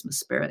in the Christmas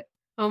spirit.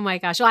 Oh my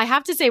gosh. Well, I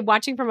have to say,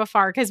 watching from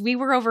afar, because we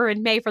were over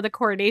in May for the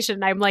coronation,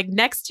 and I'm like,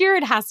 next year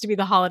it has to be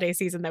the holiday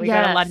season that we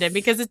go to London,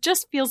 because it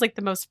just feels like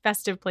the most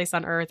festive place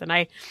on earth. And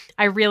I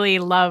really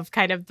love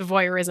kind of the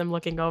voyeurism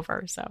looking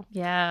over. So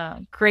yeah,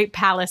 great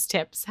palace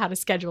tips, how to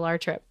schedule our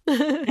trip.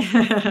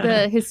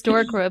 The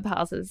Historic Royal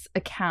Palaces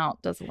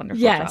account does a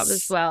wonderful job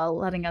as well,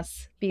 letting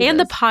us be. And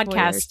the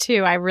podcast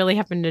too, I really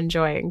have been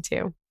enjoying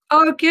too.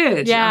 Oh,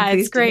 good. Yeah,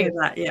 it's great. To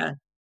hear that. Yeah.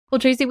 Well,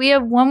 Tracy, we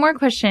have one more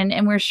question,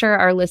 and we're sure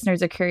our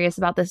listeners are curious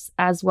about this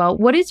as well.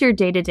 What is your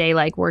day-to-day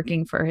like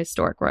working for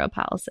historic royal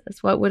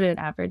palaces? What would an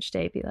average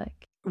day be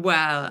like?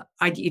 Well,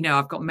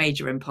 I've got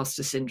major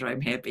imposter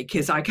syndrome here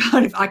because I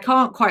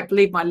can't quite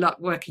believe my luck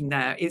working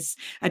there. It's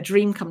a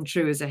dream come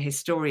true as a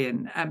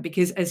historian,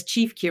 because as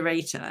chief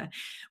curator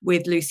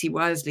with Lucy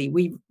Worsley,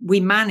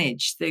 we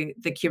manage the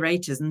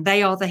curators, and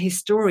they are the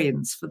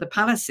historians for the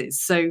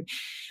palaces. So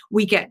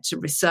we get to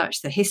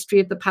research the history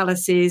of the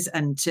palaces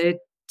and to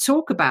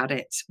talk about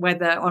it,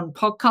 whether on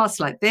podcasts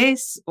like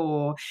this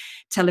or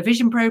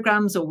television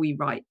programs, or we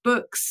write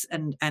books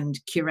and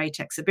curate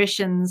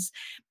exhibitions.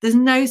 There's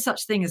no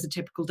such thing as a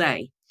typical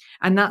day.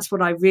 And that's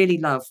what I really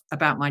love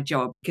about my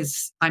job,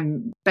 because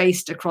I'm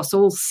based across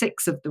all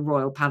 6 of the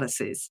royal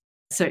palaces.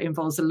 So it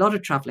involves a lot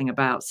of traveling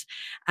about.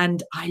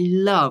 And I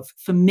love,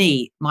 for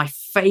me, my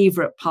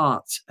favorite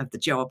part of the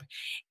job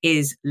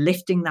is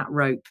lifting that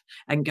rope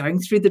and going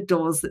through the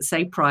doors that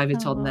say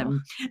private on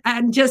them,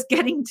 and just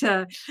getting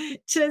to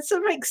sort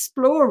of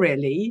explore,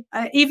 really,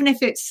 even if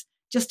it's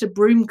just a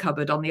broom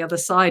cupboard on the other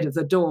side of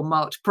the door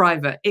marked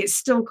private. It's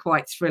still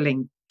quite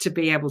thrilling to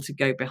be able to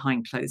go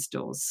behind closed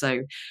doors.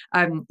 So,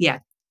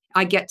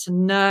 I get to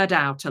nerd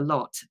out a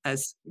lot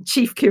as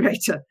chief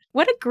curator.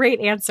 What a great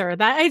answer.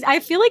 That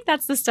I feel like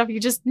that's the stuff you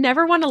just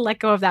never want to let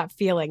go of, that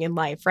feeling in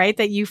life, right?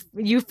 That you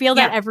feel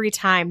that every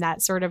time,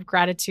 that sort of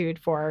gratitude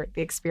for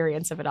the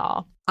experience of it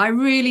all. I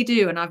really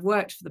do. And I've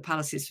worked for the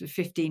palaces for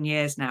 15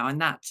 years now.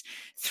 And that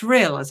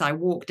thrill as I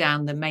walk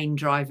down the main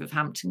drive of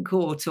Hampton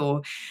Court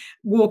or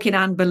walk in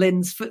Anne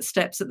Boleyn's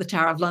footsteps at the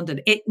Tower of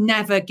London, it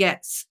never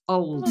gets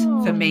old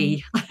for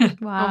me.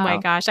 Wow. Oh my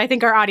gosh. I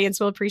think our audience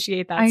will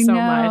appreciate that so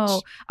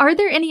much. Are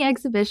there any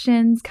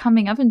exhibitions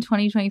coming up in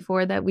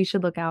 2024 that we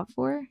should look out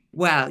for?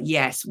 Well,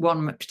 yes.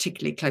 One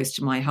particularly close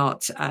to my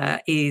heart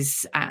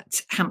is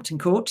at Hampton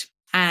Court.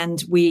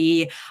 And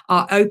we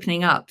are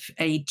opening up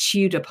a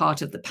Tudor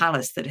part of the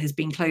palace that has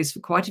been closed for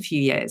quite a few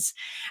years.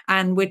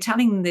 And we're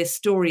telling this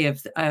story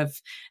of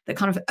the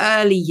kind of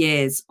early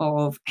years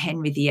of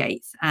Henry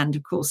VIII. And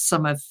of course,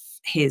 some of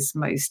his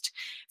most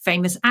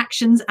famous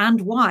actions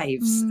and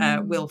wives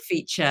will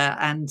feature,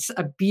 and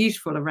a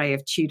beautiful array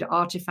of Tudor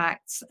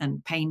artifacts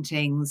and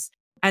paintings.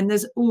 And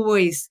there's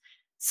always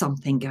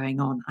something going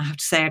on, I have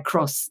to say,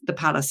 across the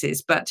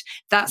palaces, but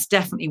that's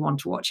definitely one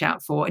to watch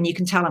out for. And you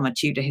can tell I'm a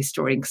Tudor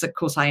historian because, of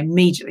course, I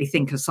immediately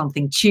think of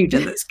something Tudor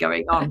that's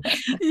going on.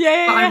 But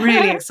I'm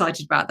really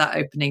excited about that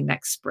opening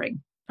next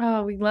spring.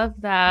 Oh, we love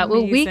that.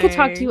 Amazing. Well, we could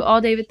talk to you all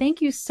day, but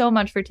thank you so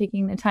much for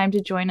taking the time to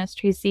join us,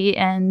 Tracy.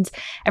 And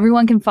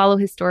everyone can follow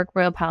Historic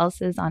Royal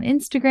Palaces on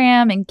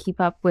Instagram and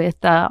keep up with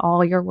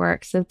all your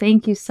work. So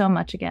thank you so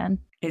much again.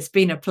 It's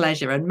been a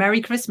pleasure, and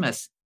Merry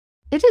Christmas.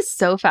 It is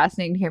so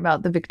fascinating to hear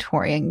about the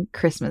Victorian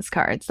Christmas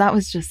cards.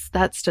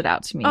 That stood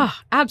out to me. Oh,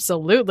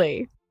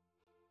 absolutely.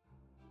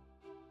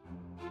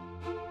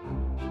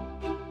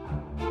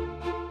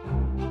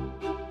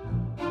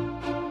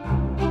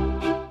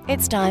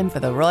 It's time for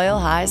the Royal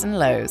Highs and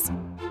Lows.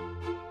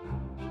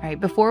 All right,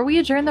 before we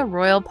adjourn the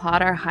Royal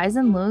Pod, our highs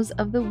and lows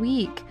of the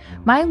week.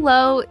 My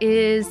low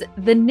is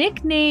the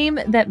nickname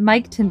that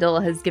Mike Tyndall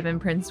has given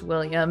Prince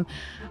William.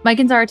 Mike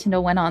and Zara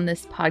Tyndall went on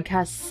this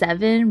podcast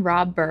 7,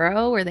 Rob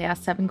Burrow, where they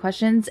asked 7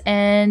 questions,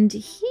 and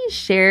he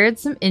shared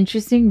some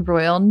interesting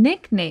royal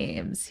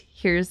nicknames.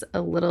 Here's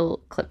a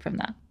little clip from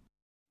that.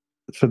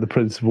 For the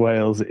Prince of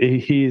Wales,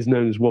 he is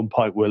known as One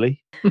Pipe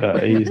Willie. He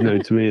is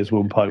known to me as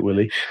One Pipe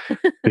Willie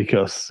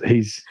because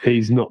he's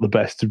not the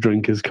best of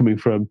drinkers, coming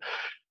from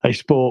a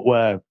sport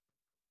where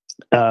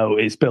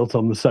it's built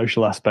on the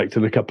social aspect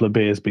and a couple of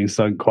beers being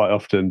sunk quite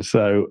often.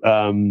 So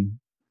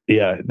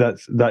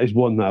that is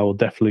one that I will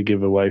definitely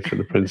give away for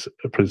the Prince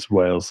of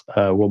Wales.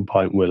 One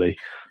Pint Willie.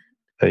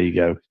 There you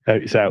go.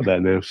 It's out there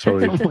now.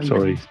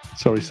 Sorry,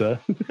 sir.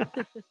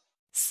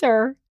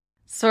 Sir.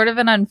 Sort of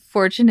an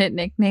unfortunate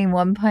nickname,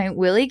 One Pint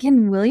Willie.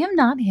 Can William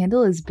not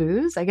handle his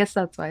booze? I guess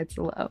that's why it's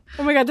low.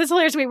 Oh my God, that's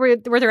hilarious. Wait, were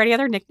there any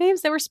other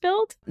nicknames that were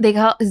spilled? They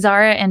call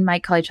Zara and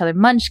Mike call each other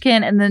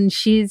Munchkin, and then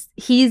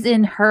he's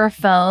in her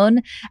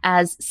phone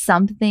as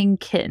something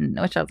kitten,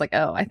 which I was like,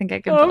 oh, I think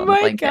I can fill in the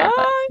blank there.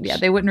 But yeah,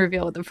 they wouldn't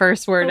reveal what the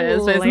first word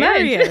is. But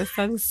Hilarious.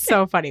 That's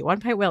so funny. One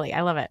Pint Willie.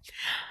 I love it.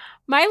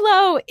 My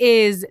low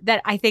is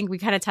that I think we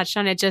kind of touched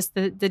on it, just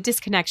the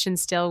disconnection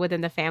still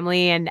within the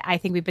family. And I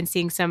think we've been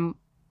seeing some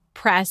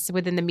press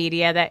within the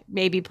media that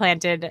may be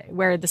planted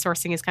where the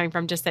sourcing is coming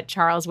from, just that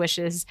Charles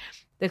wishes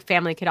the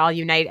family could all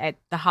unite at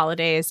the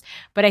holidays.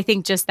 But I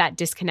think just that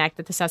disconnect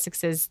that the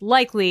Sussexes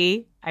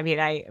likely, I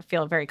mean, I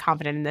feel very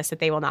confident in this, that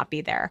they will not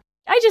be there.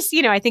 I just,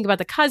 I think about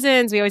the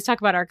cousins. We always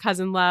talk about our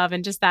cousin love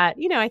and just that,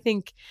 I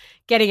think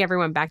getting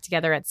everyone back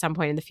together at some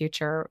point in the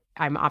future,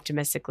 I'm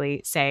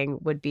optimistically saying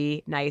would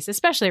be nice,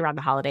 especially around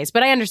the holidays.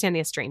 But I understand the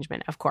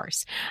estrangement, of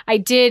course. I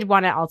did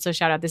want to also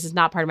shout out, this is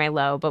not part of my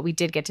low, but we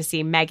did get to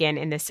see Meghan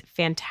in this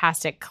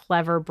fantastic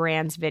Clever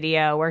Brands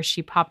video where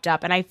she popped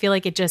up. And I feel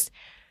like it just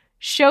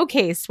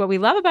showcased what we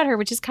love about her,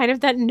 which is kind of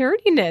that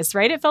nerdiness,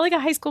 right? It felt like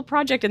a high school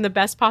project in the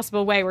best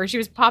possible way, where she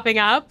was popping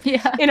up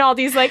in all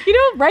these, right?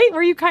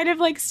 Where you kind of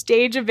like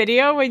stage a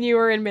video when you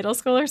were in middle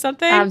school or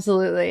something.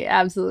 Absolutely.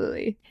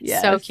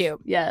 Yes. So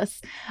cute.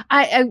 Yes.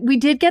 We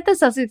did get the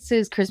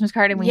Sussexes Christmas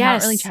card, and we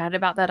haven't really chatted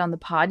about that on the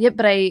pod yet,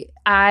 but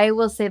I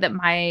will say that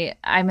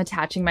I'm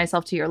attaching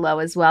myself to your low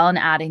as well, and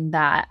adding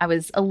that I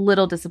was a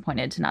little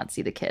disappointed to not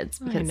see the kids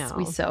because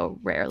we so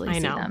rarely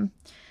see them.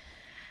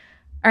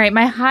 All right,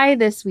 my high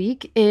this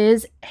week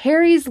is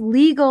Harry's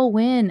legal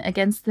win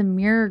against the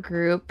Mirror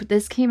Group.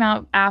 This came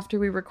out after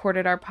we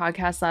recorded our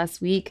podcast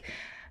last week.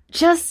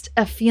 Just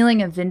a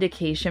feeling of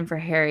vindication for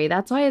Harry.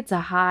 That's why it's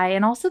a high.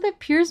 And also that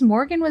Piers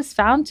Morgan was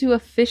found to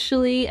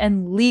officially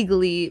and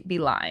legally be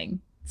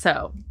lying.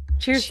 So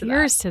cheers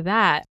to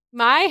that.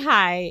 My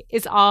high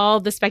is all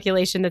the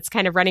speculation that's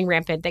kind of running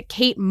rampant that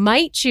Kate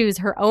might choose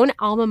her own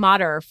alma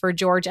mater for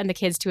George and the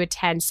kids to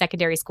attend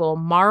secondary school,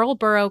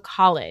 Marlborough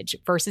College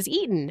versus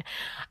Eton.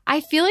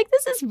 I feel like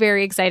this is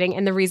very exciting.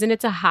 And the reason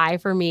it's a high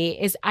for me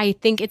is I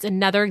think it's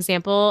another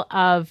example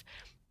of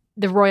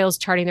the royals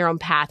charting their own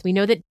path. We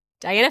know that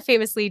Diana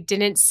famously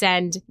didn't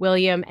send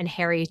William and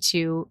Harry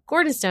to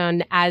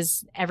Gordonstoun,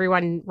 as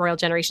everyone royal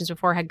generations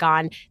before had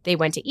gone. They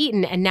went to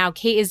Eton, and now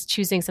Kate is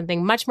choosing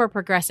something much more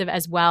progressive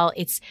as well.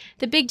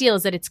 The big deal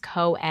is that it's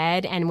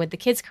co-ed, and with the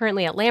kids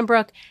currently at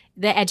Lambrook,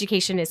 the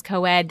education is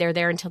co-ed. They're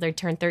there until they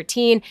turn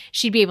 13.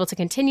 She'd be able to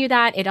continue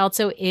that. It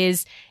also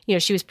is,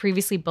 she was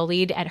previously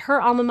bullied at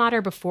her alma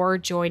mater before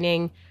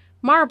joining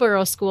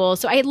Marlborough School.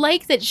 So I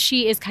like that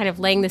she is kind of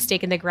laying the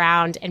stake in the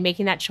ground and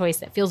making that choice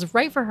that feels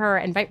right for her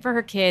and right for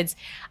her kids.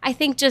 I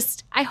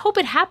hope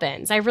it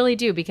happens. I really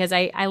do, because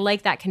I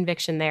like that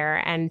conviction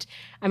there. And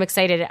I'm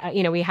excited.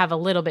 We have a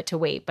little bit to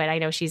wait, but I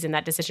know she's in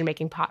that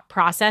decision-making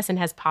process and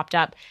has popped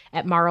up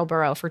at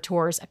Marlborough for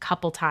tours a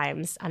couple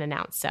times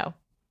unannounced. So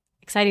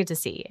exciting to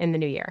see in the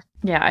new year.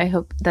 Yeah, I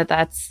hope that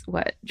that's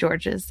what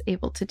George is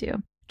able to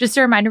do. Just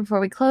a reminder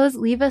before we close,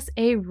 leave us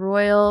a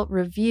royal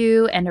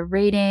review and a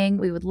rating.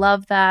 We would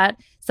love that.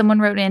 Someone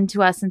wrote in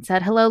to us and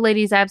said, "Hello,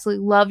 ladies. I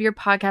absolutely love your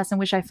podcast and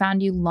wish I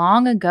found you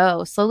long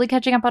ago. Slowly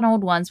catching up on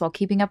old ones while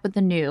keeping up with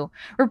the new.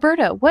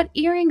 Roberta, what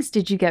earrings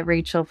did you get,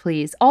 Rachel,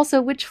 please?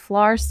 Also, which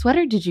flower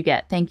sweater did you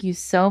get? Thank you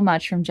so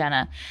much," from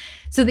Jenna.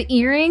 So the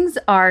earrings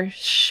are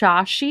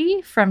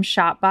Shashi from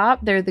Shop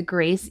Bop. They're the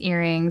Grace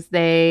earrings.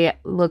 They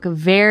look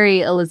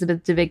very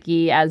Elizabeth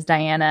Debicki as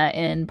Diana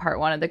in part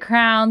 1 of The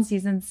Crown,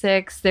 season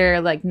 6. They're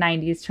like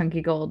 90s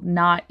chunky gold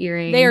knot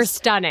earrings. They are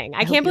stunning.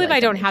 I can't believe I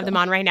don't have them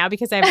on right now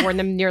because I've worn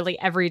them nearly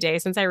every day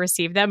since I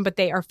received them, but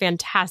they are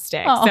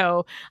fantastic. Oh.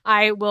 So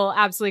I will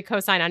absolutely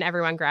co-sign on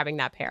everyone grabbing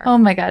that pair. Oh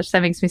my gosh,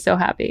 that makes me so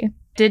happy.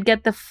 Did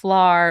get the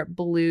Fleur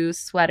blue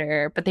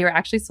sweater, but they were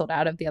actually sold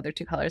out of the other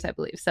 2 colors, I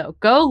believe. So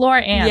go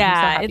Laura Ann.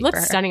 Yeah, it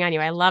looks stunning on you.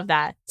 I love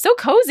that. So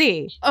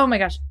cozy. Oh my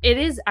gosh. It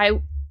is.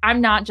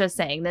 I'm not just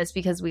saying this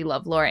because we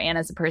love Laura Ann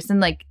as a person.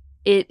 Like,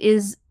 it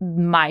is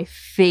my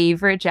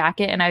favorite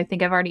jacket, and I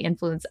think I've already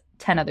influenced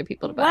 10 other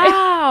people to buy.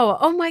 Wow.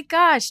 Oh my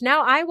gosh.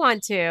 Now I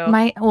want to.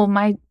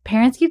 My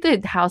parents keep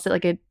the house at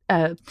like a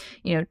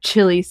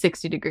chilly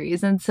 60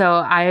 degrees. And so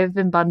I've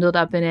been bundled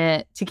up in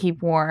it to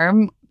keep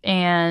warm,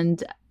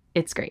 and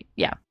it's great.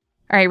 Yeah.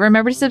 All right.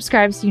 Remember to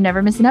subscribe so you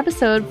never miss an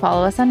episode.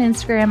 Follow us on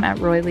Instagram at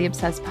Royally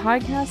Obsessed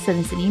Podcast.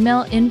 Send us an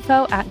email,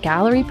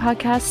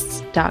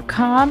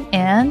 info@gallerypodcasts.com.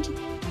 And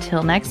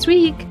till next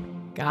week,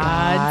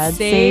 God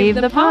save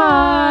the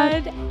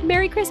pod.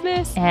 Merry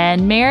Christmas.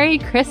 And Merry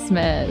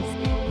Christmas.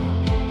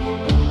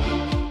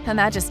 Her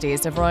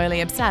Majesties of Royally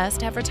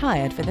Obsessed have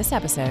retired for this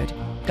episode.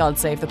 God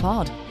save the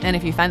pod. And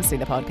if you fancy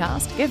the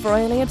podcast, give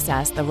Royally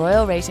Obsessed the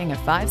royal rating of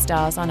 5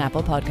 stars on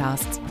Apple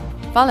Podcasts.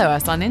 Follow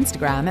us on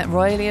Instagram at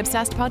Royally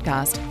Obsessed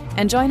Podcast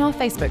and join our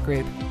Facebook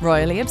group,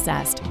 Royally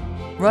Obsessed.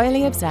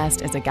 Royally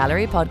Obsessed is a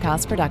Gallery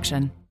Podcast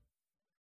production.